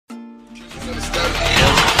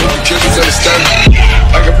understand me.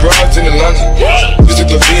 I got broads in Atlanta,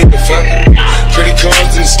 physical V in the family, credit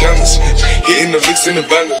cards in the scammers, hitting the licks in the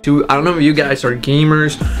band. Dude, I don't know if you guys are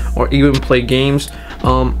gamers or even play games.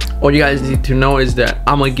 All you guys need to know is that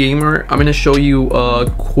I'm a gamer. I'm gonna show you a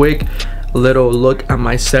quick little look at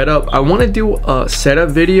my setup. I want to do a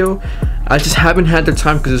setup video. I just haven't had the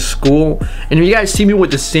time because of school. And if you guys see me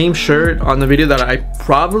with the same shirt on the video that I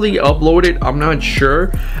probably uploaded, I'm not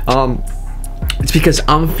sure. It's because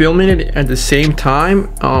I'm filming it at the same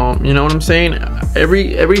time. You know what I'm saying?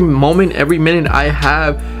 Every moment, every minute I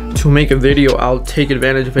have to make a video, I'll take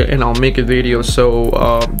advantage of it and I'll make a video.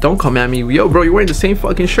 So don't come at me, yo bro, you're wearing the same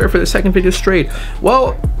fucking shirt for the second video straight.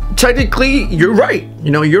 Well, technically you're right,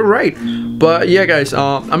 you know, you're right. But yeah guys,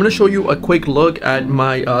 I'm gonna show you a quick look at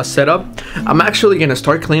my setup. I'm actually gonna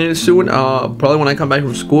start cleaning it soon. Probably when I come back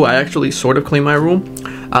from school. I actually sort of clean my room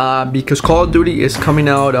because Call of Duty is coming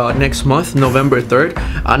out next month, November 3rd.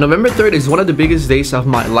 November 3rd is one of the biggest days of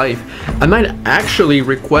my life. I might actually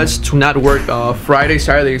request to not work Friday,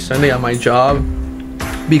 Saturday, Sunday at my job,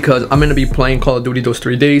 because I'm gonna be playing Call of Duty those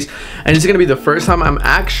 3 days, and it's gonna be the first time I'm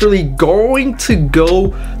actually going to go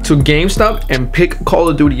to GameStop and pick Call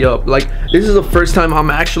of Duty up. Like, this is the first time I'm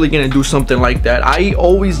actually gonna do something like that. I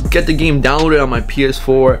always get the game downloaded on my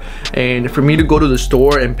PS4, and for me to go to the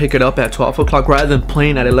store and pick it up at 12 o'clock rather than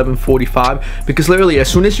playing at 11:45, because literally as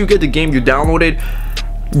soon as you get the game, you download it,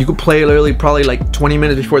 you could play literally probably like 20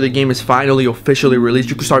 minutes before the game is finally officially released.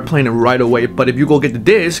 You can start playing it right away. But if you go get the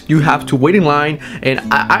disc, you have to wait in line. And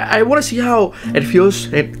I want to see how it feels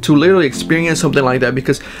to literally experience something like that,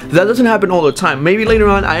 because that doesn't happen all the time. Maybe later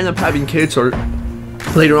on I end up having kids, or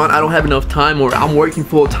later on I don't have enough time, or I'm working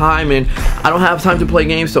full time and I don't have time to play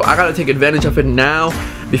games. So I gotta take advantage of it now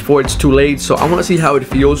before it's too late. So I want to see how it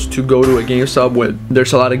feels to go to a GameStop where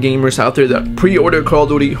there's a lot of gamers out there that pre-order Call of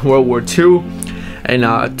Duty World War II, and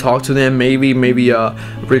talk to them, maybe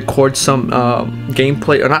record some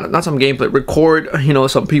gameplay, or not some gameplay, record, you know,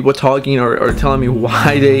 some people talking or telling me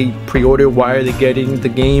why they pre-order, why are they getting the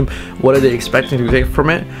game, what are they expecting to get from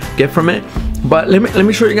it. But let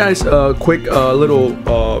me show you guys a quick little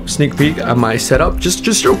sneak peek at my setup,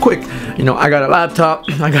 just real quick. You know, I got a laptop,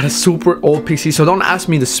 I got a super old PC, so don't ask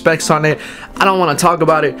me the specs on it. I don't want to talk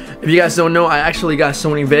about it. If you guys don't know, I actually got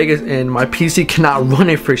Sony Vegas and my PC cannot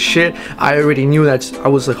run it for shit. I already knew that. I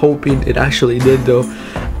was like hoping it actually did though,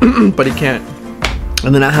 but it can't.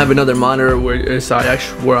 And then I have another monitor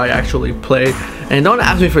where I actually play. And don't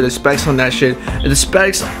ask me for the specs on that shit. The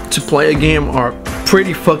specs to play a game are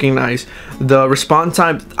pretty fucking nice. The response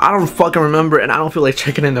time, I don't fucking remember, and I don't feel like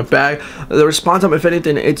checking in the bag. The response time, if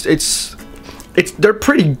anything, they're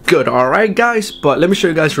pretty good, alright guys? But let me show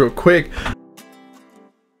you guys real quick.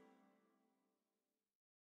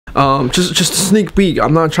 Just a sneak peek.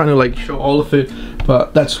 I'm not trying to like show all of it,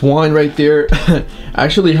 but that's one right there. I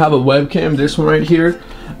actually have a webcam, this one right here.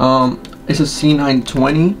 It's a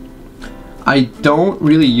C920. I don't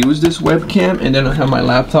really use this webcam, and then I have my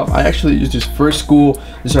laptop. I actually use this for school.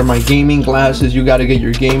 These are my gaming glasses. You gotta get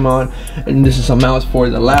your game on, and this is a mouse for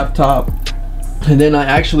the laptop. And then I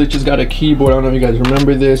actually just got a keyboard. I don't know if you guys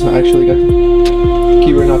remember this. I actually got the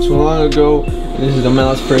keyboard not too long ago. And this is the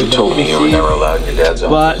mouse for the PC.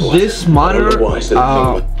 But this monitor,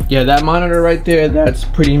 yeah, that monitor right there, that's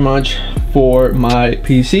pretty much for my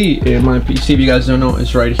PC. And my PC, if you guys don't know,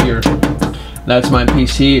 is right here. That's my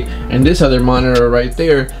PC. And this other monitor right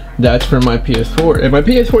there, that's for my PS4. And my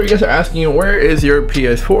PS4, you guys are asking, where is your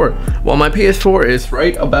PS4? Well, my PS4 is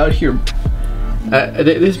right about here.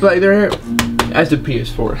 This right there, as the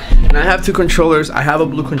PS4. And I have two controllers. I have a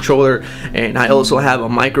blue controller, and I also have a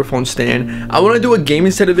microphone stand. I want to do a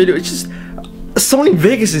gaming setup video. It's just Sony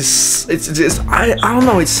Vegas is I don't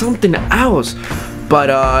know, it's something else. But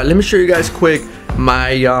let me show you guys quick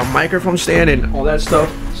my microphone stand and all that stuff.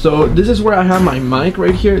 So this is where I have my mic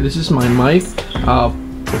right here. This is my mic,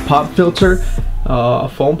 pop filter, a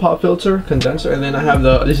foam pop filter condenser, and then I have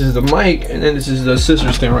this is the mic, and then this is the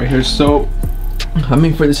scissor stand right here. So I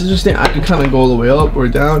mean, for the scissor stand, I can kind of go all the way up or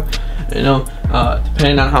down, you know,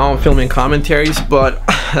 depending on how I'm filming commentaries. But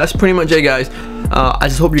that's pretty much it, guys. I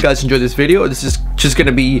just hope you guys enjoyed this video. This is just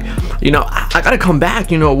gonna be, you know, I gotta come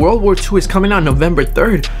back. You know, World War II is coming out November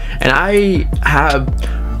 3rd, and I have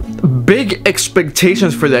big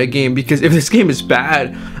expectations for that game, because if this game is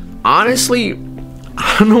bad, honestly,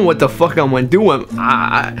 I don't know what the fuck I'm gonna do.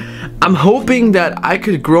 I'm hoping that I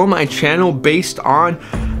could grow my channel based on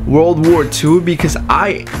World War II, because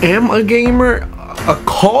I am a gamer. a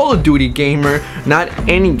Call of Duty gamer, not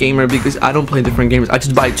any gamer, because I don't play different games. I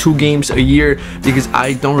just buy 2 games a year because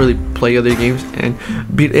I don't really play other games, and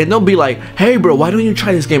they'll be like, hey bro, why don't you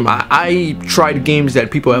try this game? I tried games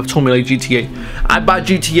that people have told me, like GTA. I bought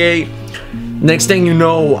GTA, next thing you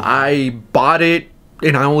know, I bought it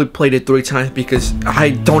and I only played it 3 times because I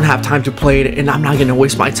don't have time to play it, and I'm not gonna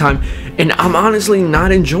waste my time, and I'm honestly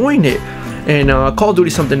not enjoying it. And Call of Duty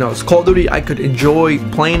is something else. Call of Duty, I could enjoy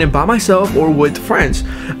playing it by myself or with friends.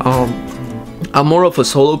 I'm more of a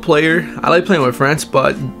solo player. I like playing with friends,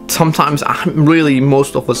 but sometimes I'm really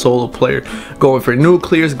most of a solo player, going for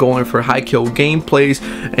nuclears, going for high kill gameplays.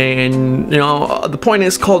 And you know, the point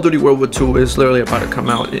is, Call of Duty World War II is literally about to come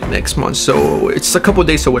out next month, so it's a couple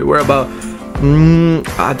days away. We're about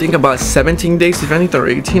I think about 17 days, if anything, or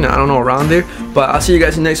 18, I don't know, around there. But I'll see you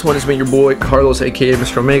guys in the next one. It's been your boy Carlos, aka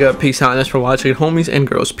Mr. Omega. Peace out, thanks for watching, homies and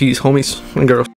girls. Peace, homies and girls.